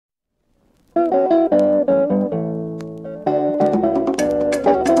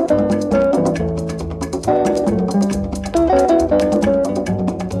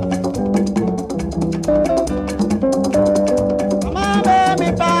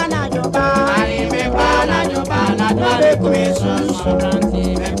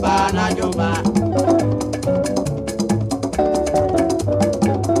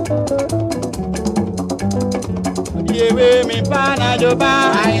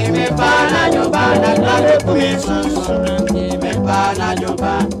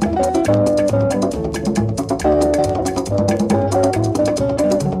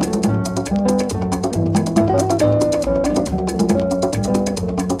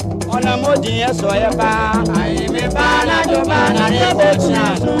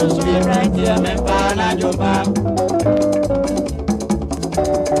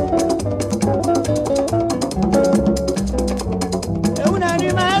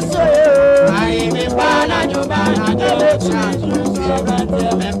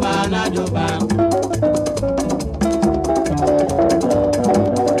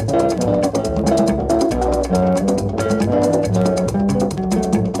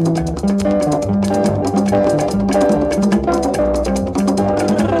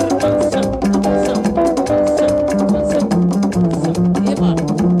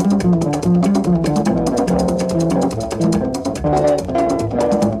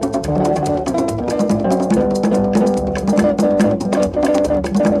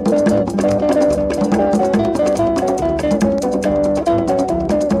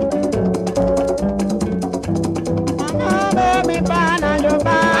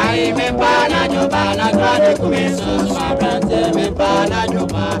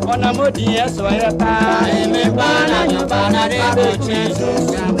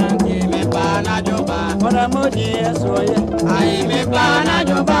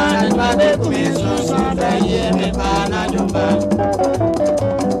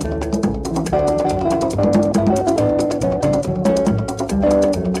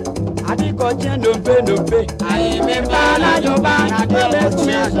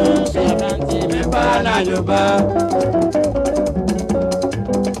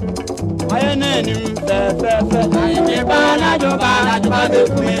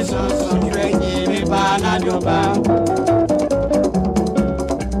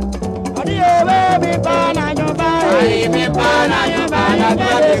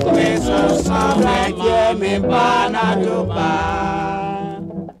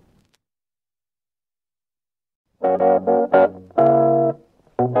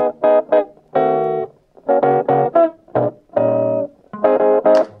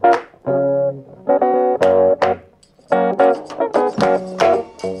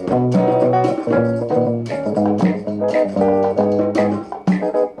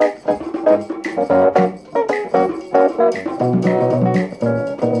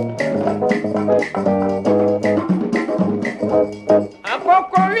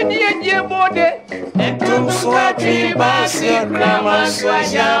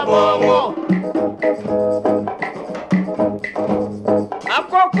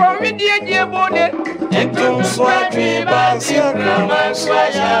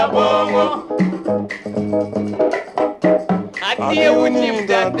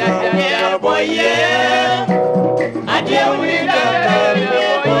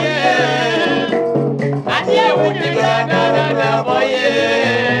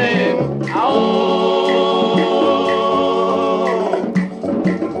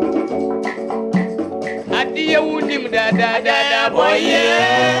Boye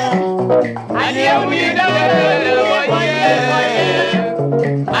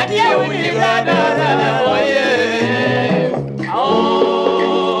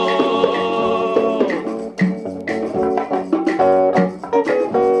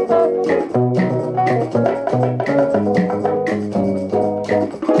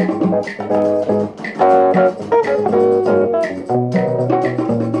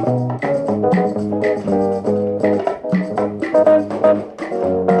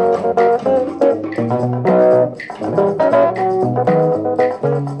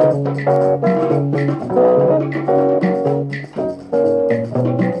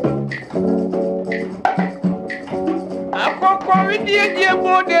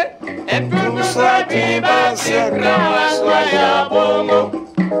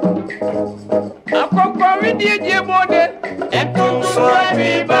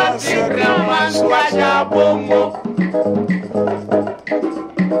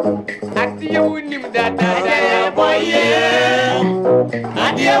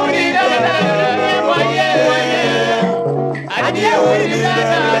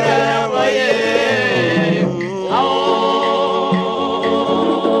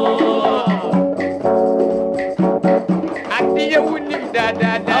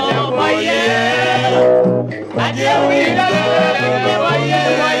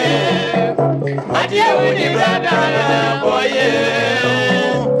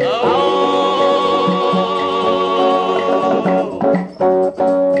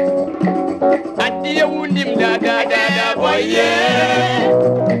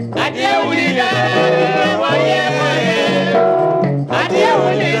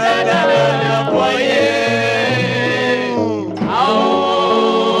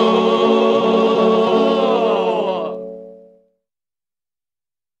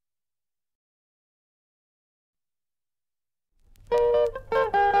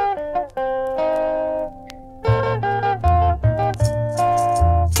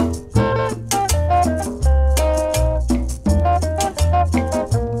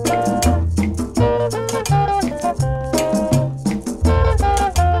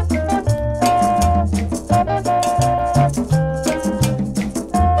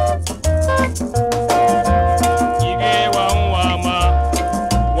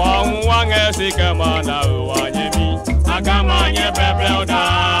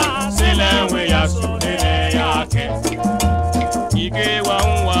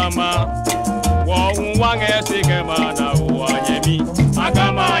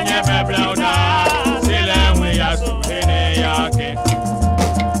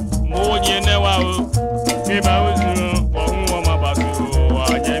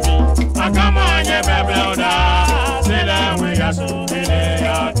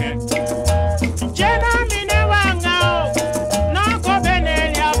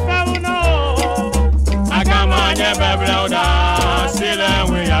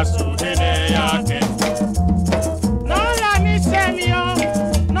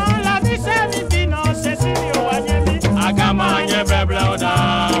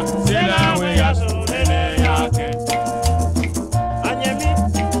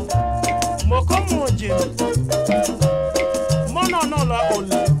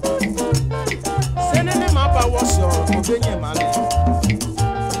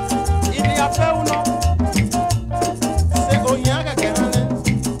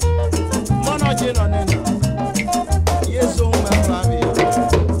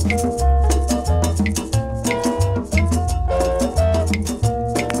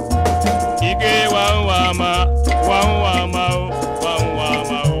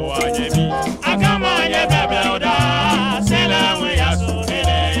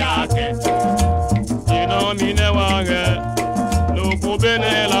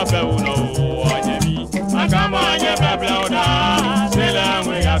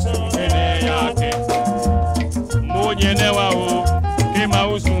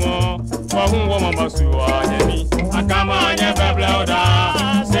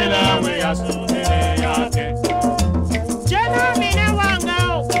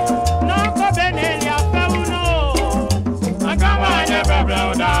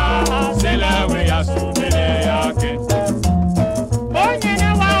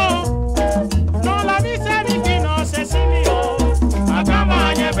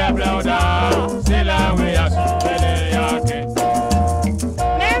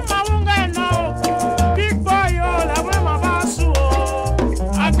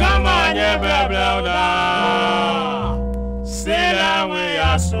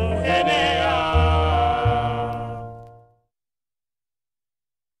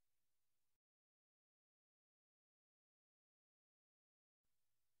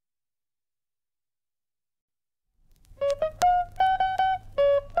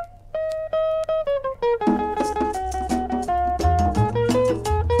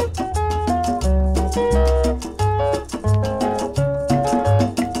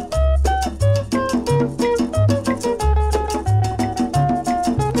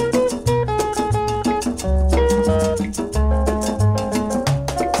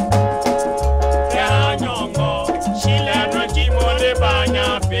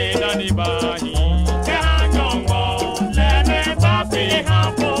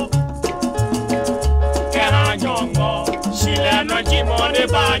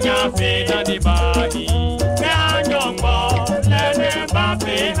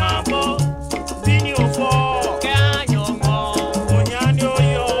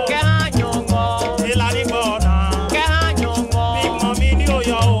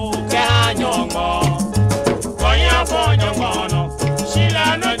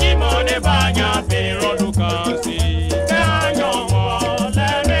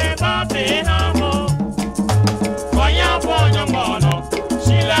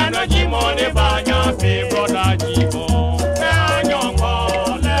Money banya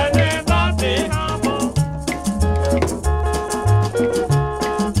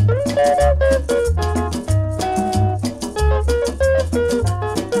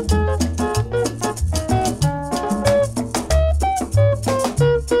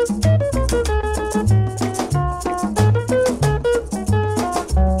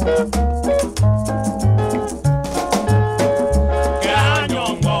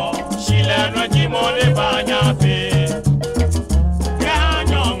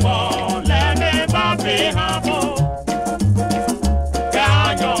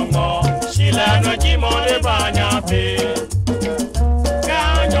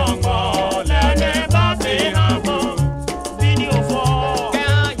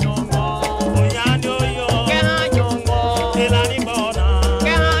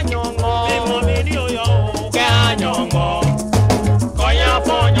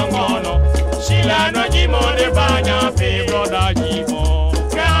Jimo de banya fe brother Jimo.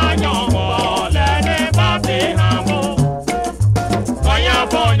 Keha nyongo lene babe hamo. Konya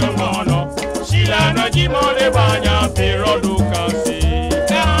bonyo mono. Shila no Jimo de banya fe rodu kasi.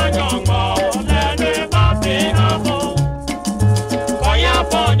 Keha nyongo lene babe hamo. Konya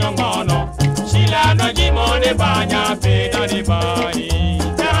bonyo mono. Shila no Jimo de banya fe dani bai.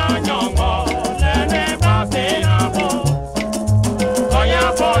 Keha nyongo lene babe hamo. Konya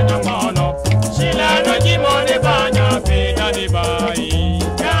bonyo mono. Shila no Jimo de banya fe dani bai.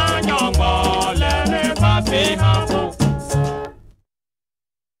 Keha nyongo lene babe hamo.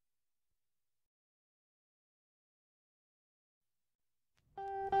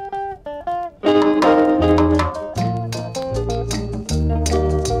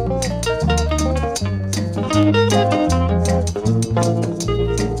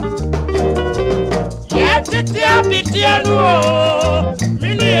 Tetee no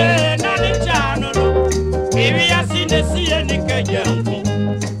minie na ni chano no ewi asine sie ni kajanku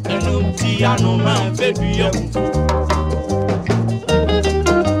enu ti anu ma bedu yo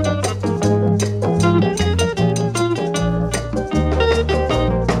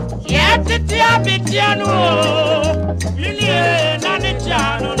ya tetee no minie na ni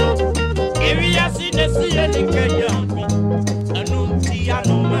chano no ewi asine sie ni kajanku enu ti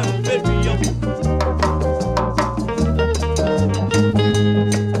anu ma bedu yo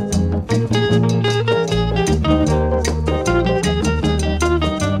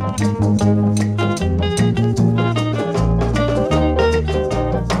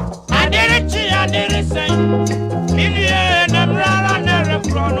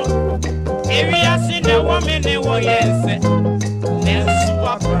Mini wo yense nensu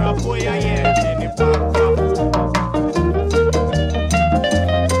aprabo ya yete ni papa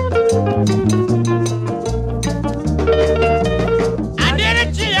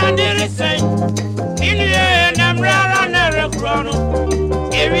adere say ilie na mrara na rekrono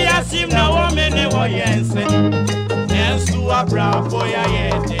ewi asim na wo mini wo yense nensu aprabo ya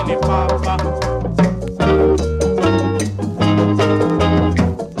yete ni papa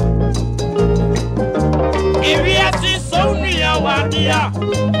wadia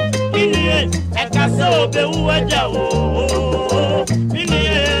inie ekase Obewu aja o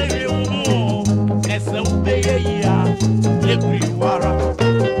inie riumu ese ubeye ya ekriwara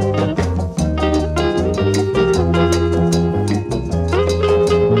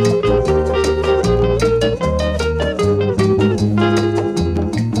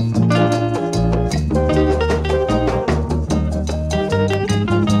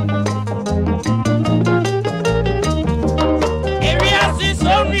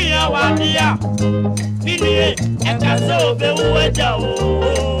Inie ekase Obewu aja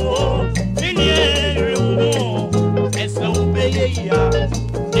o inie riumu ese ubeye ya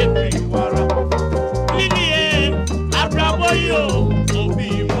ekriwara inie abrabo yo obi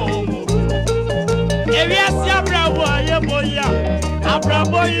mo ewi asi abrabo ye boya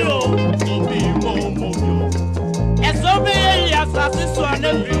abrabo yo obi mo ese ubeye ya sasiso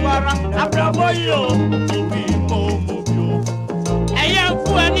anekriwara abrabo yo obi mo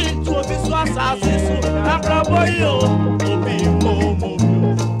eyanku ani ntu obi so asasiso abrabo yo obi mo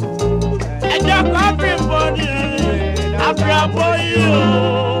eja kwa Frimpong abrabo yo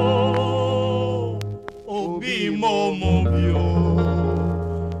obi mo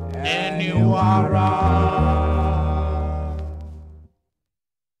anywara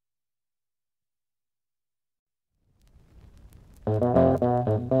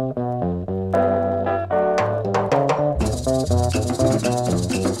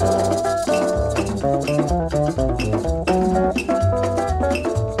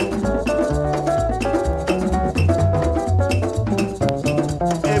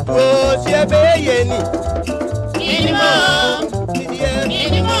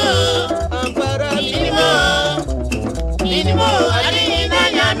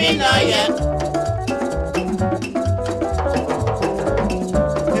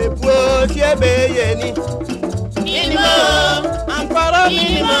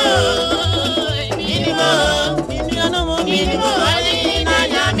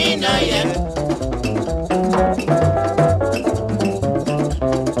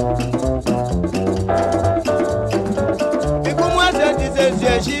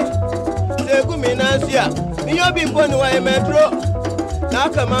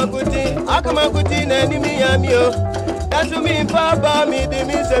Akamaguti na enimi yamio. That's me papa me de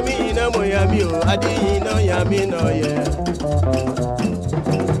me se me na mo yamio. Adi no yami no ye.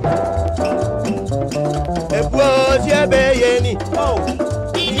 Epo se be yeni. Oh.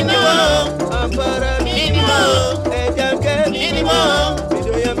 Minimo. Ampara minimo. Ejanke minimo.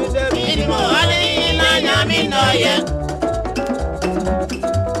 Bido yami se minimo. Adi na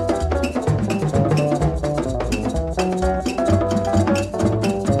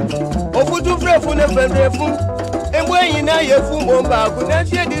Ofutu frefu ne fendrefu. Emwe na yefu bomba kuna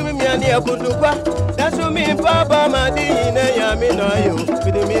shedi miani akudukwa. Nasu mi papa madi ina ya mi no yo.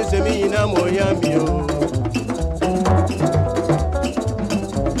 Fidi mi se mi na mo ya mi yo.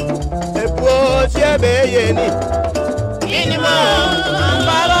 Epo chebe yeni. Minimo,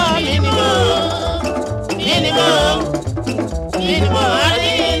 baba minimo. Minimo. Minimo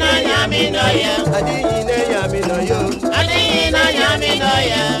adi na ya mi no yo. Adi ina ya mi no yo. Adi na ya mi no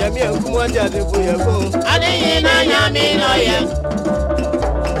yo. Yami enkumwa jade fu yako. Adi na ya mi no yo.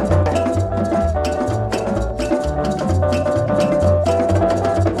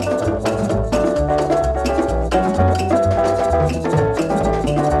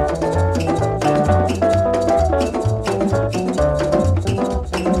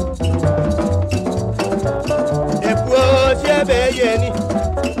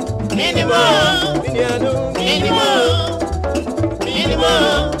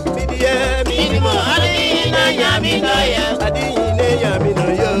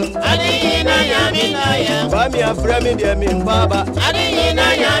 Bami aframi dia min baba. Adiyina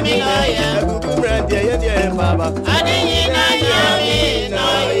yami noya. Agugumran dia dia baba. Adiyina yami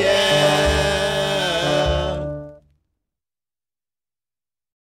noya.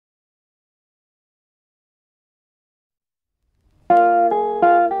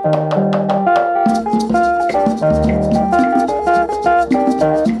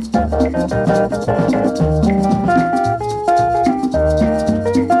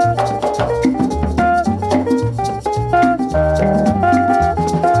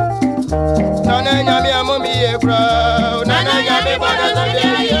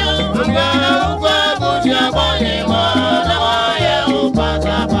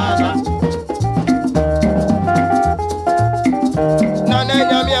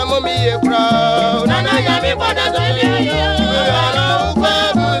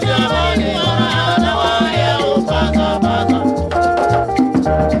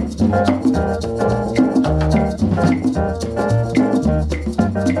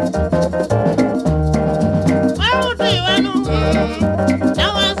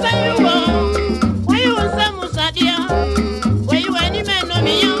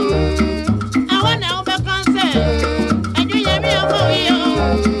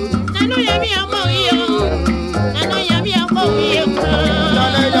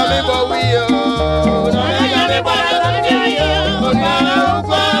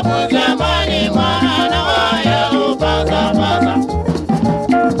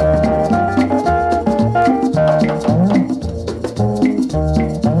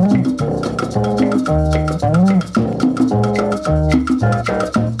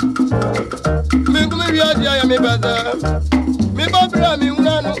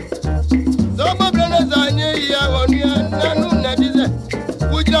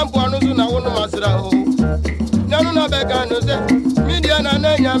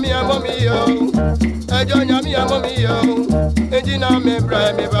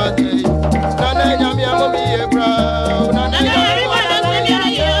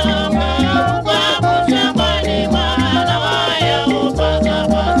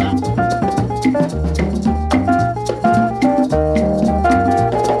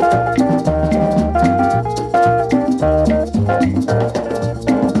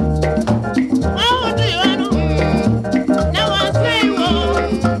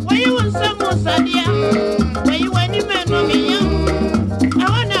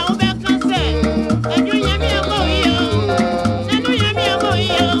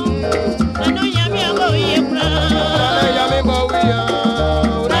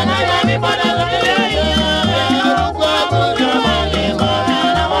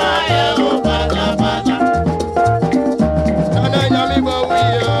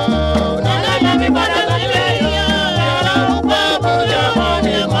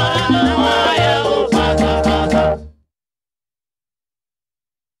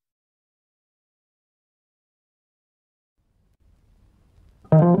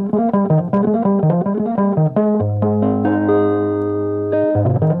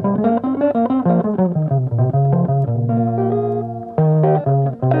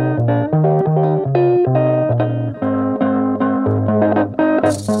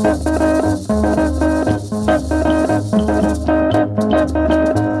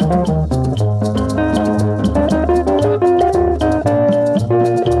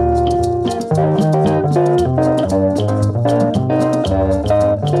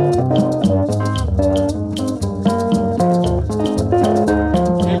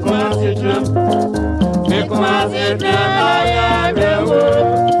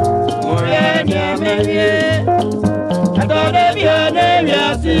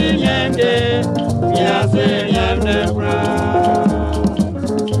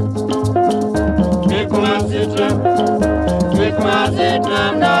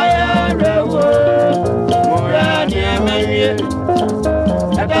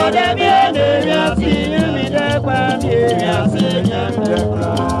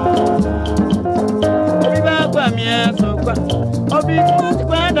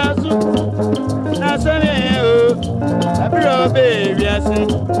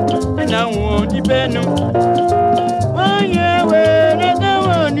 Benum. One year when I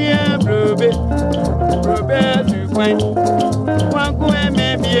go near Brobe to find one go and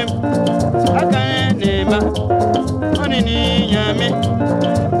maybe I can't name Onyame.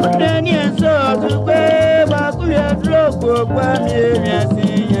 But then you saw to pay Baako ya drop up by me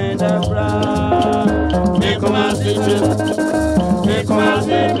and the brown. Make my sister, make my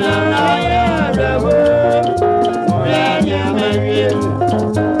sister, I am the world. Mawie.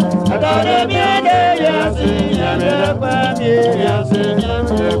 Adore mi ade yasi yame kwami yasi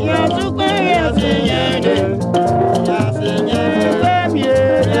yasu kwa yasi yande yasi yame kwami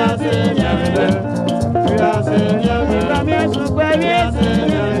yasi yande yasi yame kwami yasu kwa yasi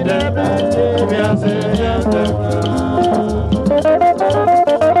yande yasi yande.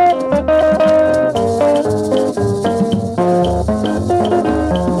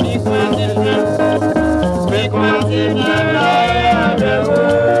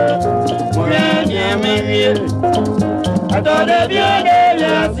 I don't have your name,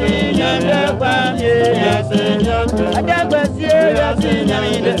 Yassi, Adangbe, Yassi, Nyodmo,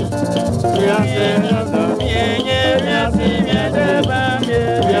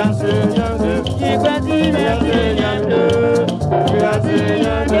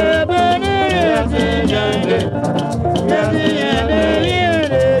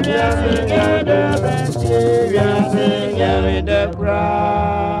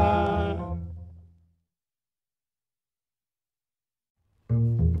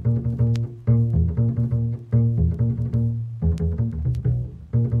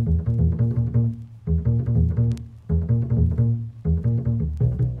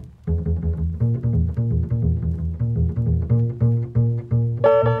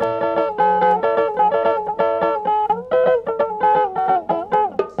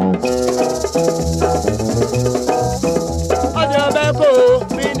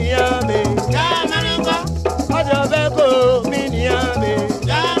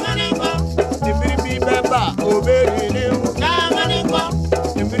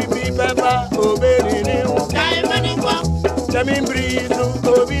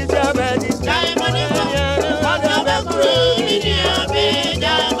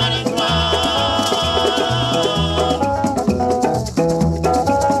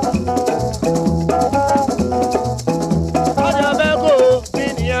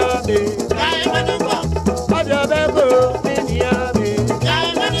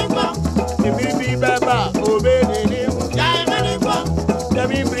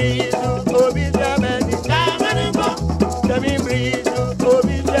 Let me breathe.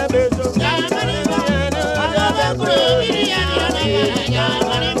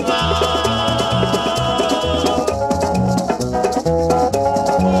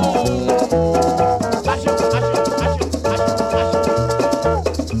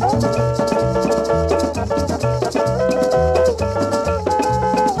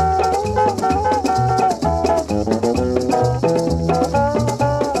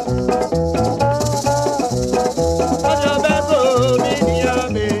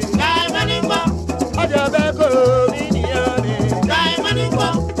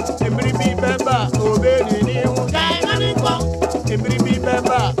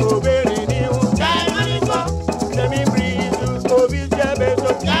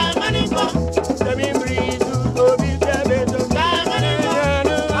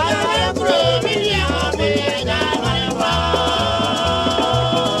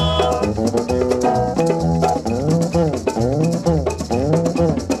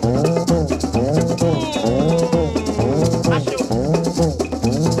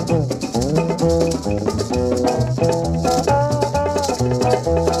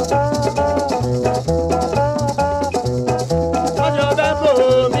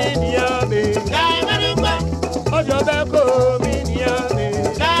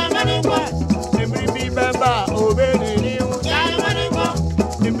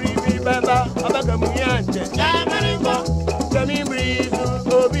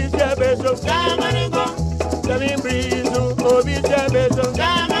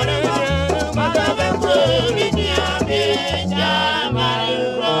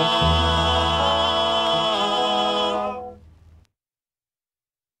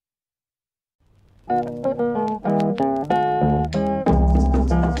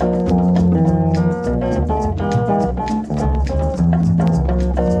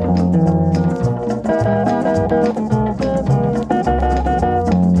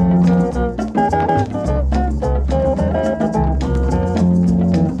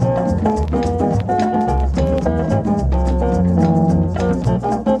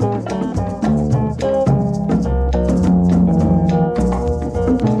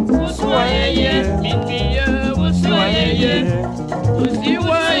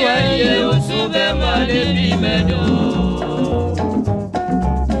 usube mane bimedo.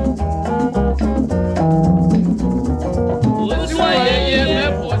 Usuaye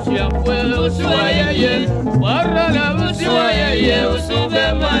mepushia kwe usuaye warana usuaye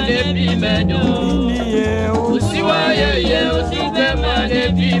usube mane bimedo. Usuaye usube mane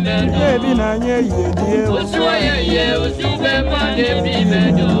bimedo. Usuaye usube mane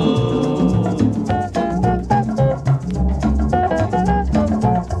bimedo.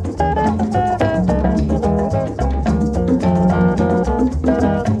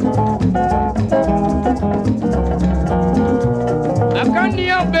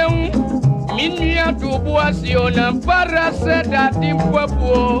 Siona para seda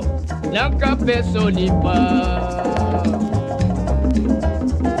dimpuapo Nanka peso lipa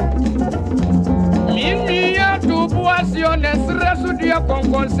Mimi ya tubua siona sresu dia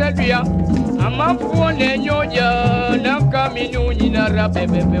konkonsedia Amafuo nenyoja Nanka minu nyina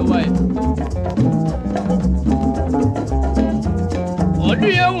rabebebe wae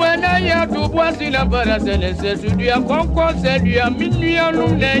Oduye wena ya tubua sina para sene sesu dia konkonsedia Minu ya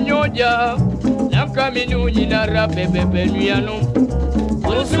num nenyoja Nakaminu nyina rabebebe nuyanu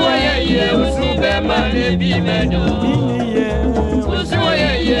Usuaye usube mane bimedo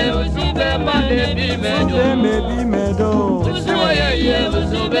Usuaye usube mane bimedo Usuaye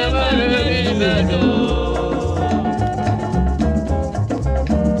usube mane bimedo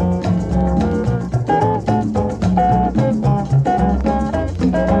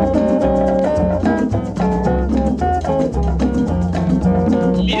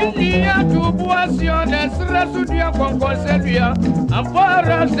Sudia con conselua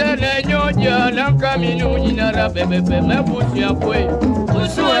Ampara se le nyoja Nanka minu nyina rabebebe mebusia kwe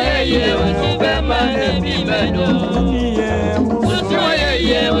Usuaye usube mane bimedo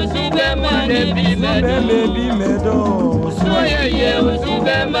Usuaye usube mane bimedo Usuaye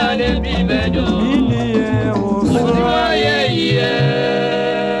usube mane bimedo Usuaye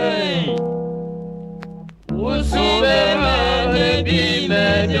usube mane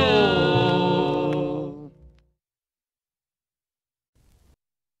bimedo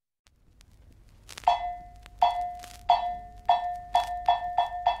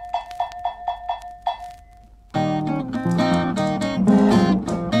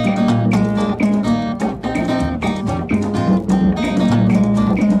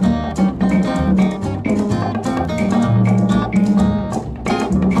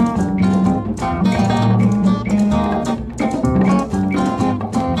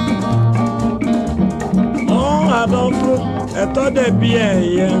Atode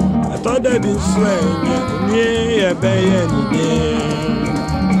biye, atode biswenye, ni yebeye ni.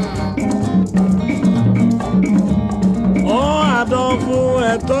 Oh adofu,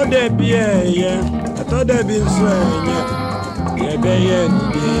 atode biye, atode biswenye, yebeye ni.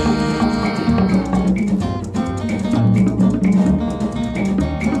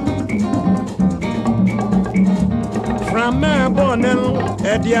 Frame bonel,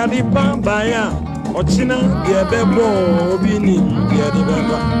 ediadi bambaya. Ochina Yebewu obini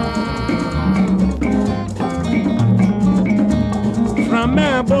Yedibeba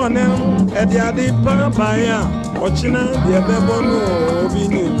Frame bonel ediadi papaya Ochina Yebewu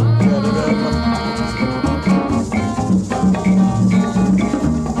obini Yedibeba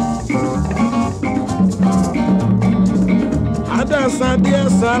Ada sadia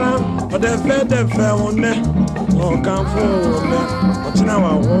sara ode fe one o kan fo one Ochina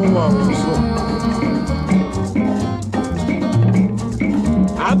wa wo so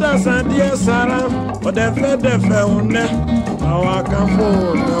Ada sandia sara odefe one awa kampo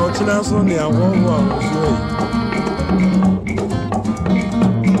na ochina so ni awowo awoso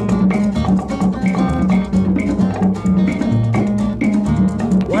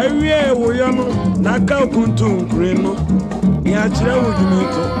Wawie wo yono naka kuntu nkure no ni akire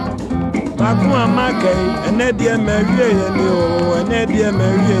wudumito Baako amakai ene de mawie ye ni o ene de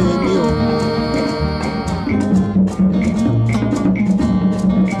mawie ye ni o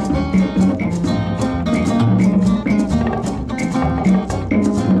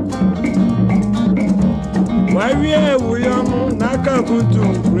Mawie wuyono naka kuntu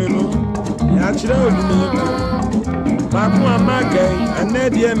nkreno ya chira odumeko Baako amakai ene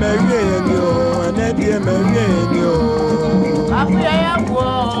de mawie ye ni o ene de mawie ye ni o Akuya yawo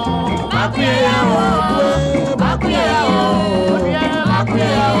Akuya yawo Akuya yawo Akuya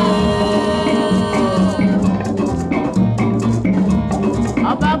yawo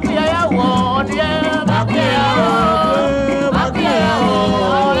Akuya yawo Akuya yawo Akuya yawo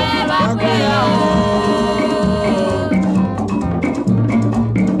Akuya yawo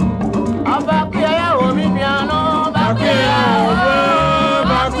Akuya yawo mi piano Akuya yawo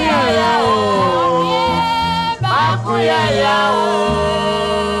Akuya yawo Ko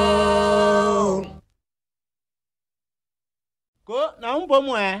na umbo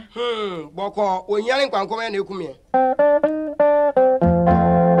mu boko onyane kwankoma na ekumie.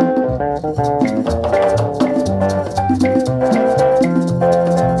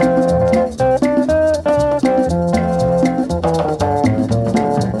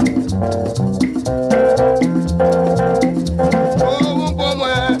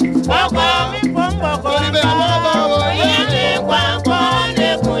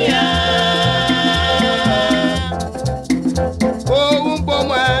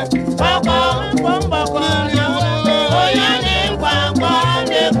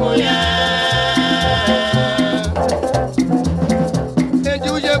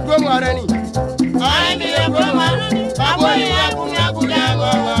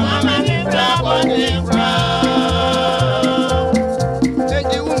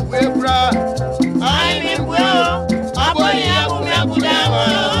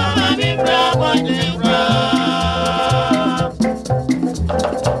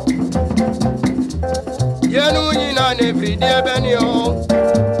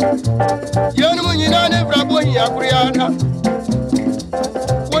 Akuriana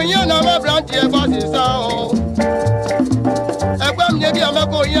Wonya na ma branch e boss isa o Egbam ye bi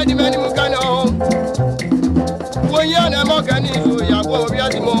amako ye di mani mukana o Wonya na mo kani so ya bo bi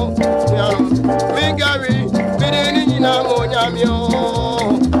adimo ya mi gari mi de ni na mo nyami o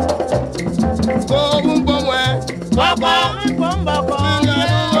Ko bumbo mwe Papa bomba ko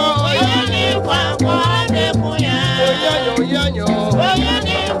Wonya ni kwa kwa de kuya Wonya yo Wonya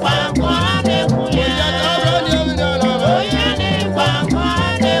ni kwa kwa de kuya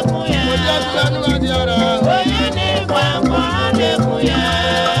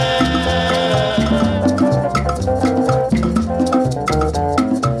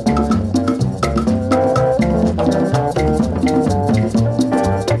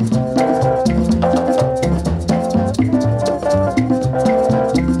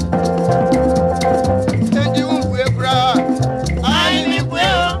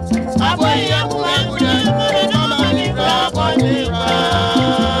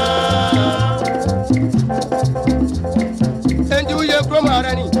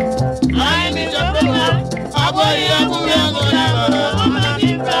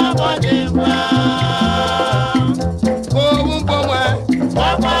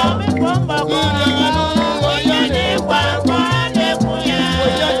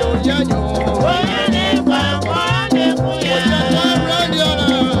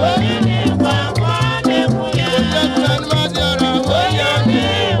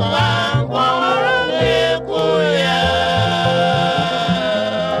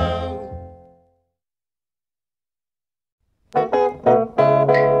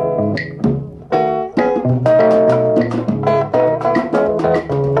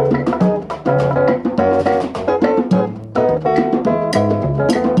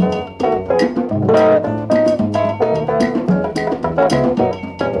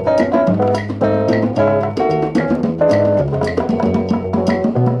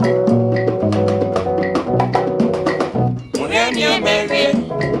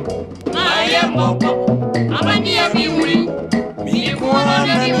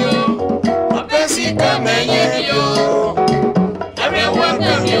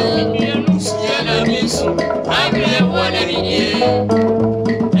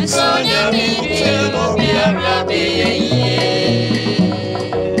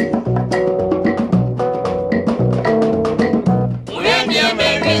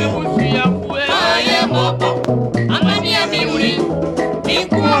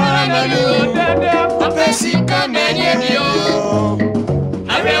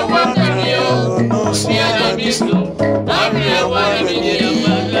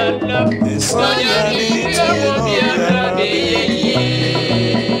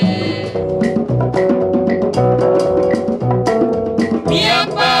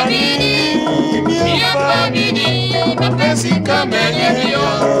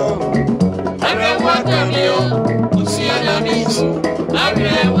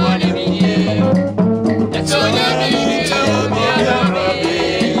Sonya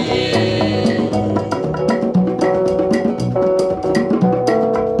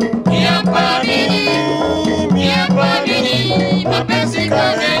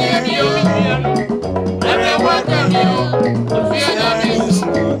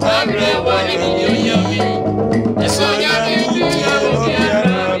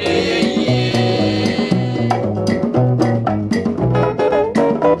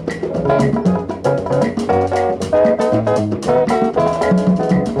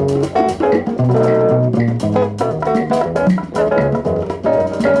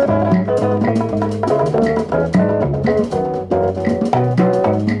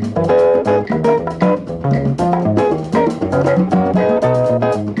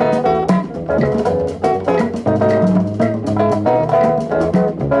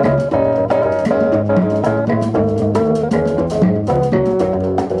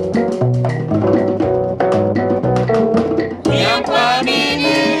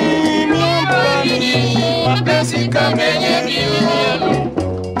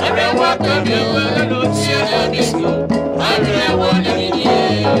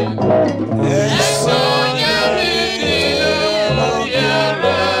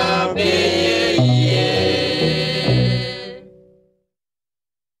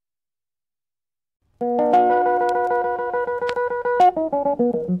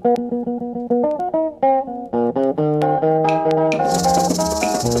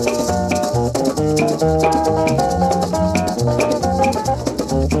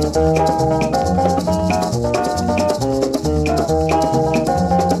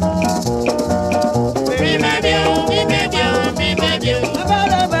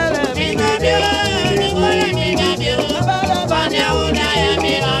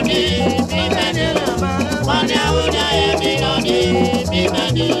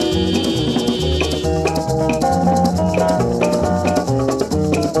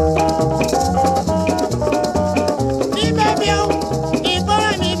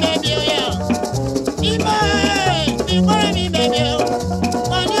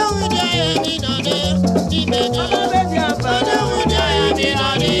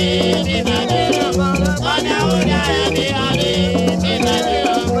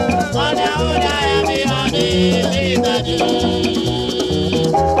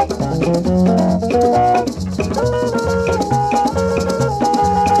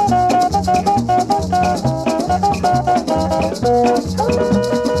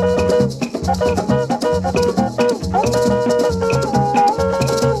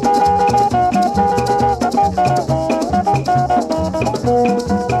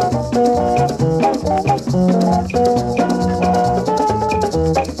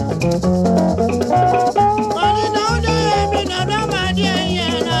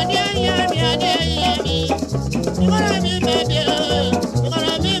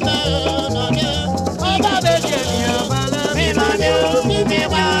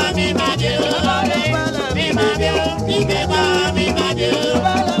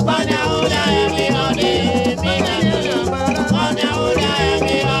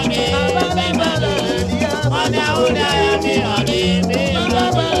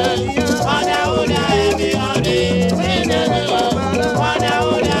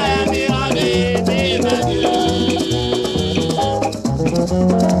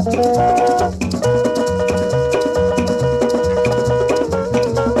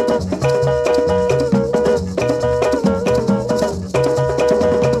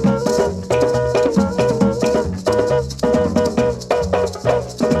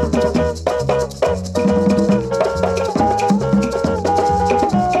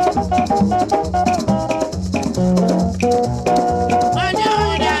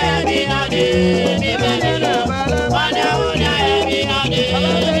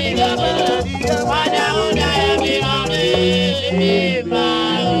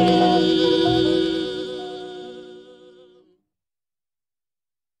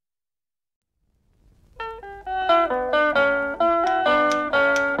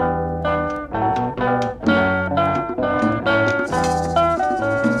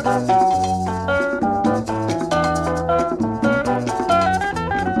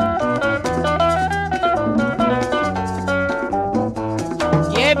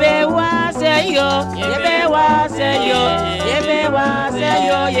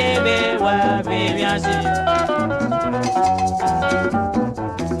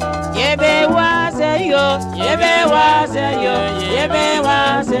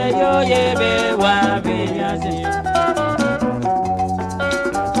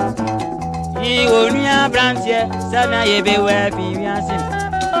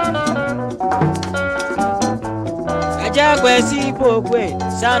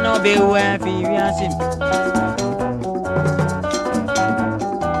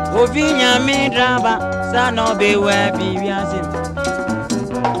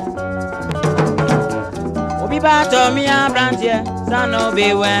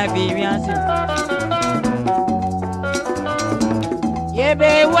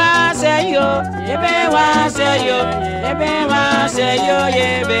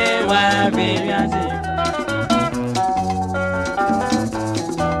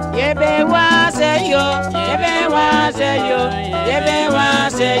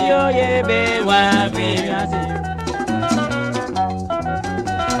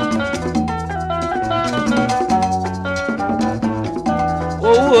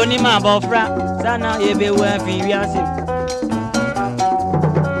Onima bofra sana Yebewu afiwiase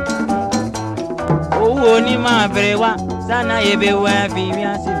Owu onima brewa sana Yebewu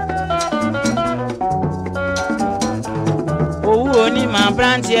afiwiase Owu oni ma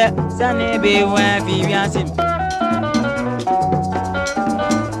branche sane be wa fi wiasim.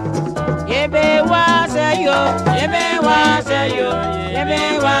 Yebewa seyo, yebewa seyo,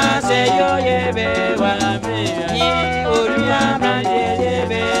 yebewa seyo, yebewa ni oria branche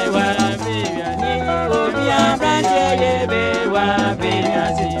yebewa ni oria branche yebewa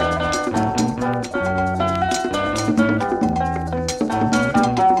wiasim.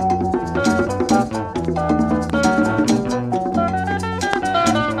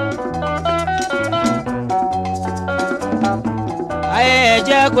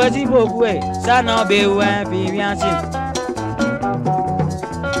 Kwezi bokwe sana be wa fi wiasim.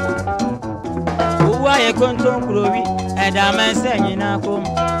 Uwa ye konton krowi eda mense nyina kom.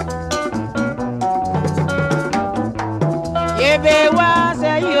 Yebewa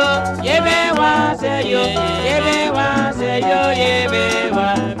seyo, yebewa seyo, yebewa seyo,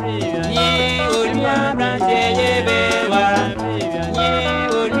 yebewa ni oria branche yebewa ni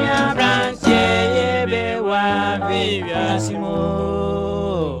oria branche yebewa fi wiasim.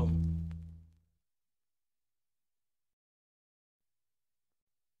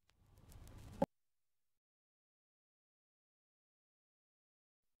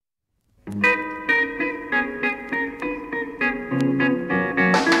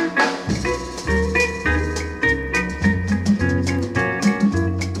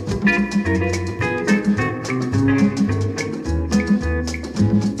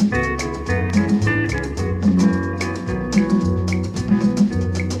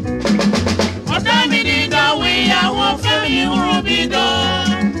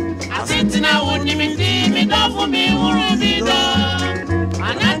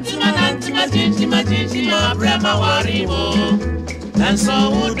 Meremma waribo, and so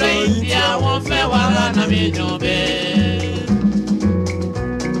would India won't fair warana me no be.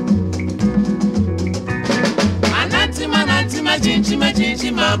 Anantima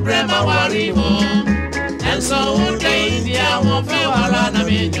jinchima Meremma waribo, and so would India won't fair warana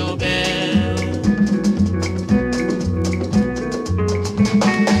me no be.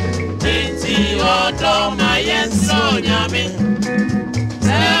 Inti odo my enso Onyame.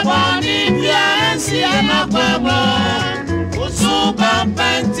 Seboni piansi anakwebo Usuba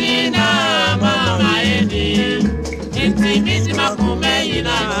pentina mama edi Intimiti makume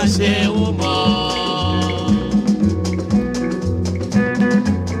ina she umo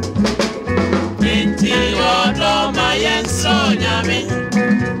Inti odo mayenso Onyame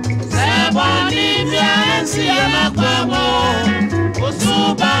Seboni piansi anakwebo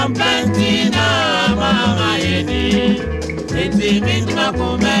Usuba pentina mama edi Intimiti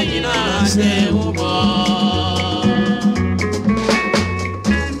makume ina she umo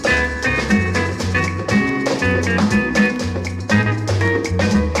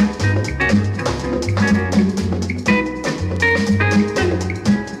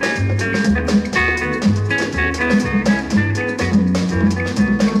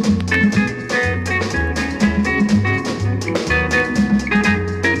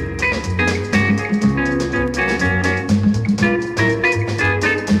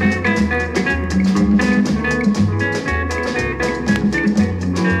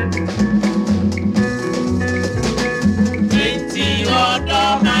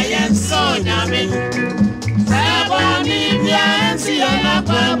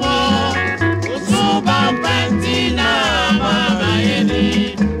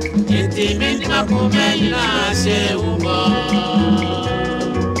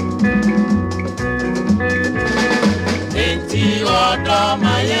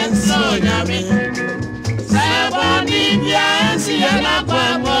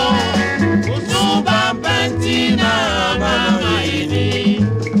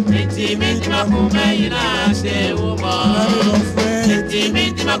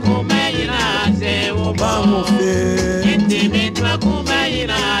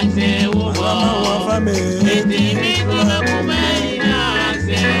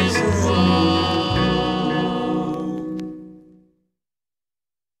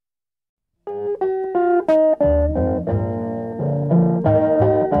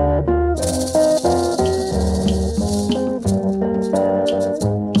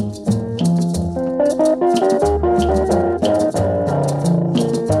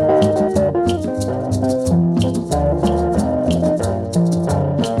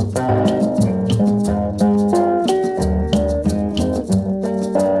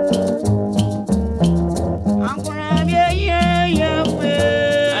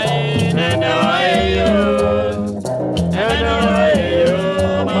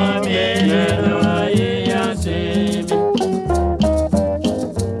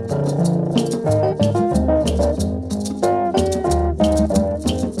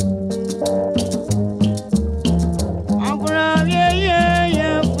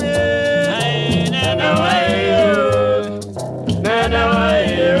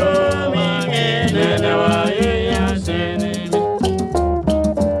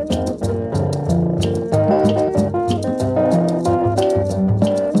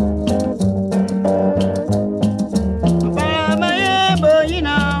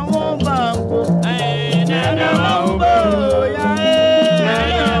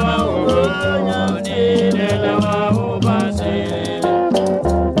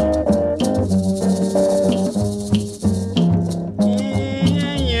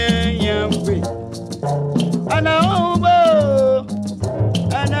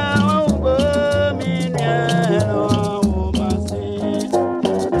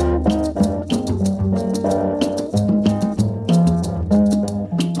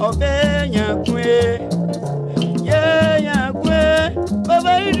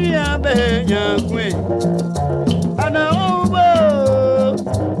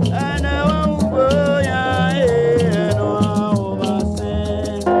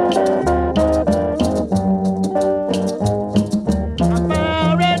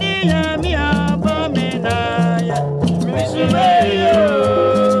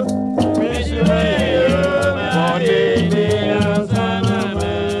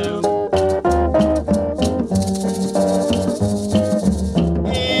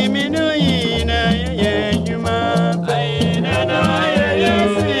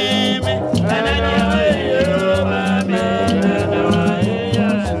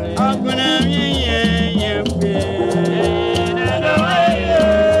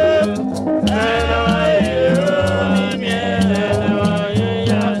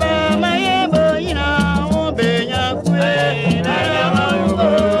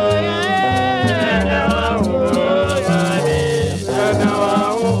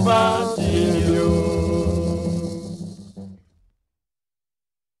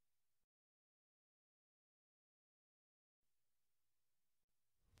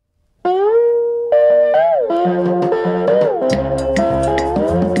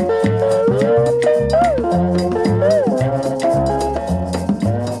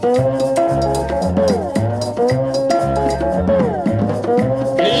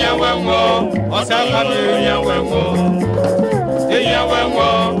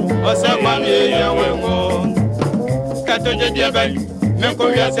Menko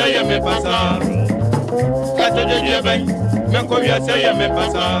viase me pasa. Kato de diebe, menko viase me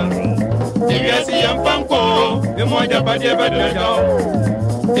pasa. Viase yam panko, e moja ba diebe de do.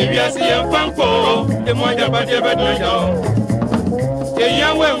 Viase yam panko, e moja ba diebe de do.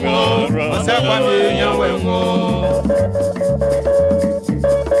 Yeyaw wengo, osakwa mi yeyaw wengo.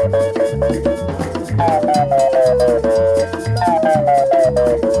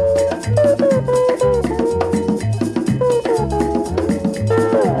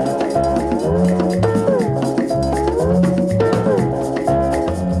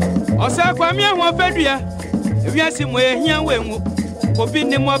 Osakwa mi ahwo fadua ewiase mo ehia wengu obi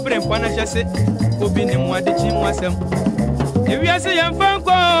ne mo brempa na hyese obi ne mo adechi mo asem ewiase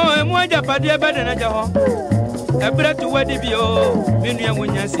yamfanko emu ajapade bede na jaho ebretu wadi bio menu ya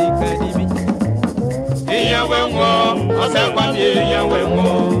wonya sika dibi Yeyaw wengo osakwa mi yeyaw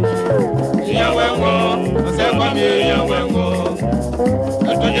wengo. Yeyaw wengo osakwa mi yeyaw wengo.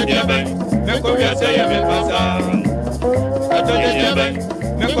 Kato de diebe menko viase me pasa. Kato de diebe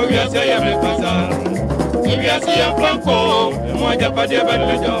Menko viase me pasa. Viase yam franco, e moja pa de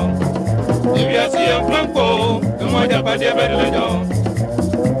belle jo. Viase yam franco, e moja pa de belle jo.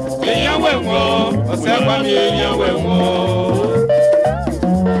 Yeyaw wengo, osakwa mi yeyaw wengo.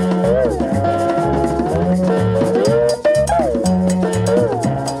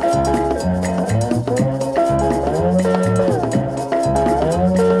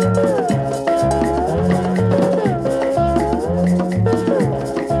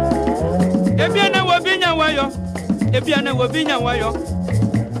 Ebiana wobinya wayo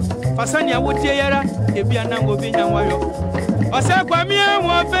fasania wotie yara ebiana wobinya wayo osakwa mi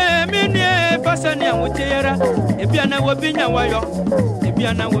wo fe minie fasania wotie yara ebiana wobinya wayo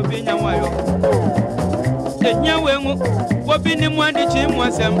enya wengu wobini mwandi chi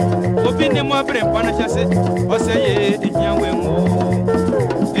mwasem wobini mwabre mpana chase oseye enya wengu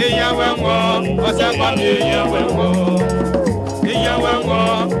osakwa mi yeyaw wengo.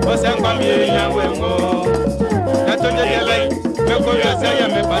 Osakwa mi yeyaw wengo. Kato de diebe, menko viase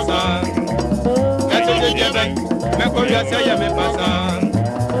me pasa. Kato de diebe, menko viase me pasa.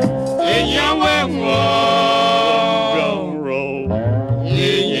 Yeyaw wengo.